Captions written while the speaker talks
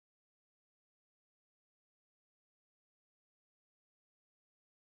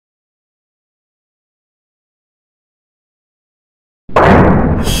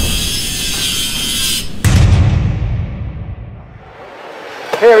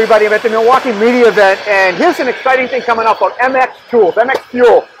Hey everybody, I'm at the Milwaukee media event, and here's an exciting thing coming up on MX Tools, MX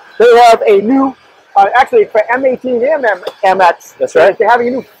Fuel. They have a new, actually for M18 and MX, that's right. They're having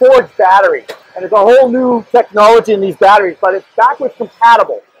a new forged battery, and there's a whole new technology in these batteries, but it's backwards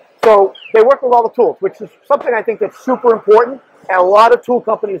compatible. So they work with all the tools, which is something I think that's super important, and a lot of tool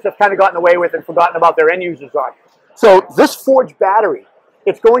companies have kind of gotten away with and forgotten about their end users on. So this forged battery,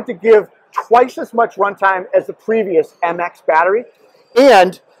 it's going to give twice as much runtime as the previous MX battery,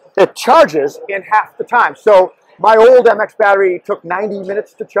 and it charges in half the time. So my old MX battery took 90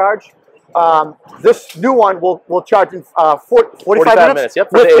 minutes to charge. This new one will charge in 45 minutes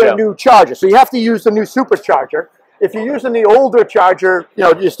yep, with the new charger. So you have to use the new supercharger. If you're using the older charger, you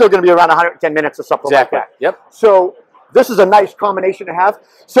know, you're still going to be around 110 minutes or something like that. Yep. So this is a nice combination to have.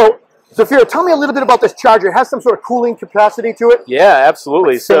 So Zafir, tell me a little bit about this charger. It has some sort of cooling capacity to it? Yeah,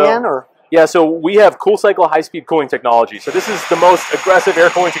 absolutely. Like fan or? Yeah, so we have COOL-CYCLE high-speed cooling technology. So this is the most aggressive air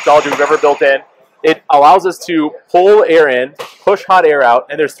cooling technology we've ever built in. It allows us to pull air in, push hot air out,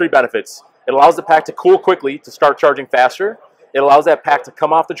 and there's 3 benefits. It allows the pack to cool quickly to start charging faster. It allows that pack to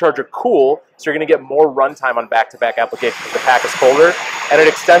come off the charger cool, so you're going to get more runtime on back-to-back applications because the pack is colder, and it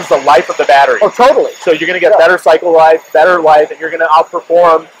extends the life of the battery. Oh, totally. So you're going to get better cycle life, better life, and you're going to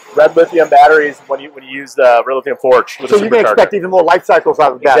outperform red lithium batteries when you use the red lithium forge with so you can expect even more life cycles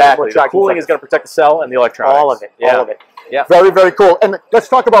out of the battery. Exactly. The cooling is going to protect the cell and the electronics. All of it. Yeah. All of it. Yeah. Very, very cool. And let's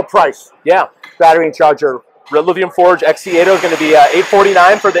talk about price. Yeah. Battery and charger. Red lithium forge XC80 is going to be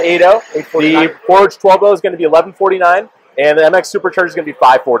 $849 for the 80. The forge 12 is going to be $1149, and the MX supercharger is going to be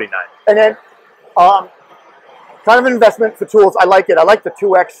 $549. And then, kind of an investment for tools. I like it. I like the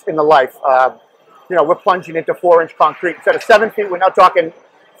 2X in the life. You know, we're plunging into 4-inch concrete instead of 7 feet. We're now talking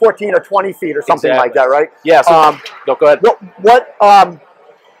 14 or 20 feet or something like that, right? Yeah. So, no, go ahead.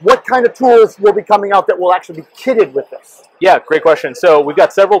 What kind of tools will be coming out that will actually be kitted with this? Yeah, great question. So we've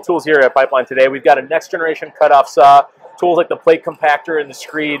got several tools here at Pipeline today. We've got a next generation cutoff saw, tools like the plate compactor and the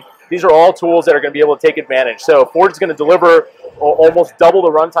screed. These are all tools that are going to be able to take advantage. So Forge is going to deliver almost double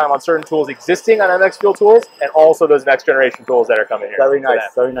the runtime on certain tools existing on MX Fuel tools, and also those next generation tools that are coming here. Very nice,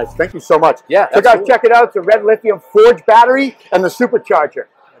 very nice. Thank you so much. Yeah, so guys, check it out. It's a red lithium forge battery and the supercharger.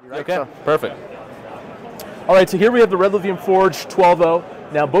 Okay, perfect. All right, so here we have the red lithium forge 12.0.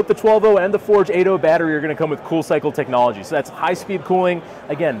 Now, both the 12.0 and the Forge 8.0 battery are going to come with COOL-CYCLE technology. So that's high-speed cooling,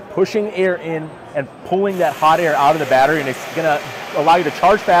 again, pushing air in and pulling that hot air out of the battery, and it's going to allow you to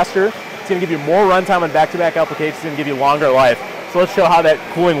charge faster. It's going to give you more runtime on back-to-back applications. It's going to give you longer life. So let's show how that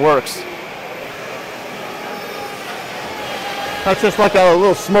cooling works. That's just like a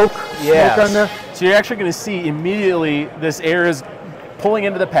little smoke on there? So you're actually going to see immediately this air is pulling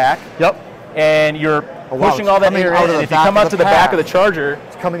into the pack. Yep. And you're pushing all that air in, and if you come out to the back of the charger,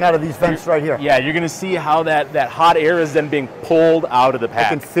 it's coming out of these vents right here. Yeah, you're going to see how that hot air is then being pulled out of the pack. I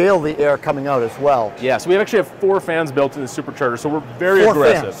can feel the air coming out as well. Yeah, so we actually have 4 fans built in the supercharger, so we're very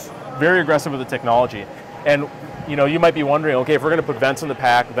aggressive. Very aggressive with the technology. And you know, you might be wondering, okay, if we're going to put vents in the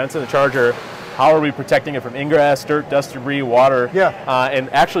pack, vents in the charger, how are we protecting it from ingress, dirt, dust, debris, water? Yeah. And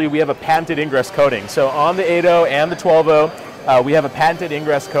actually, we have a patented ingress coating. So on the 8.0 and the 12.0, we have a patented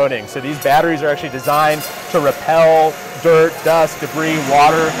ingress coating. So these batteries are actually designed to repel dirt, dust, debris,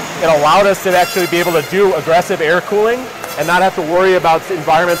 water. It allowed us to actually be able to do aggressive air cooling and not have to worry about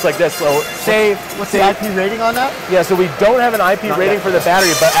environments like this. So what's the IP rating on that? Yeah, so we don't have an IP rating for the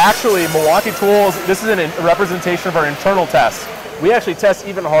battery, but actually Milwaukee Tools, this is a representation of our internal tests. We actually test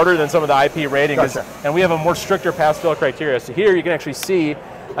even harder than some of the IP ratings, and we have a more stricter pass-fail criteria. So here you can actually see,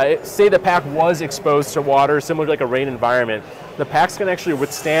 say the pack was exposed to water, similar to like a rain environment, the packs can actually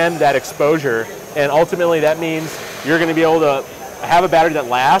withstand that exposure, and ultimately that means you're going to be able to have a battery that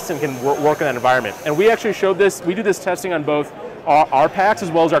lasts and can work in that environment. And we actually showed this, we do this testing on both our packs as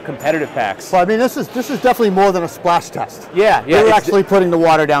well as our competitive packs. Well, I mean, this is definitely more than a splash test. Yeah, yeah. We're actually putting the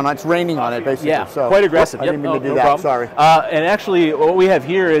water down. It's raining on it, basically. Yeah, so quite aggressive. I didn't mean to do that. Sorry. And actually, what we have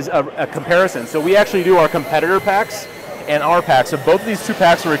here is a comparison. So we actually do our competitor packs and our packs. So both of these 2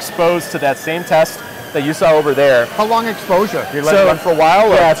 packs were exposed to that same test that you saw over there. How long exposure? You let it run for a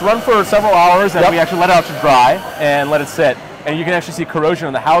while? Or? Yeah, it's run for several hours, and we actually let it out to dry and let it sit. And you can actually see corrosion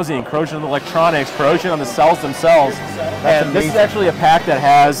on the housing, corrosion on the electronics, corrosion on the cells themselves. And this is actually a pack that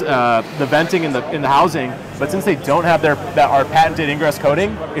has the venting in the housing, but since they don't have our patented ingress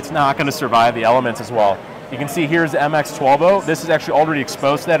coating, it's not going to survive the elements as well. You can see here's the MX 12.0. This is actually already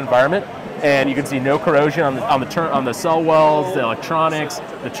exposed to that environment, and you can see no corrosion on the cell wells, the electronics,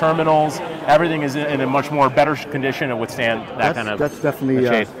 the terminals. Everything is in a much more better condition to withstand that kind of. That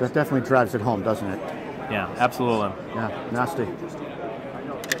definitely drives it home, doesn't it? Yeah, absolutely. Yeah, nasty.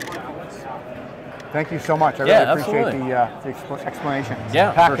 Thank you so much. I really appreciate the explanation.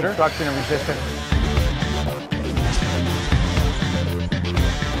 Yeah, Pack for sure. construction and resistance.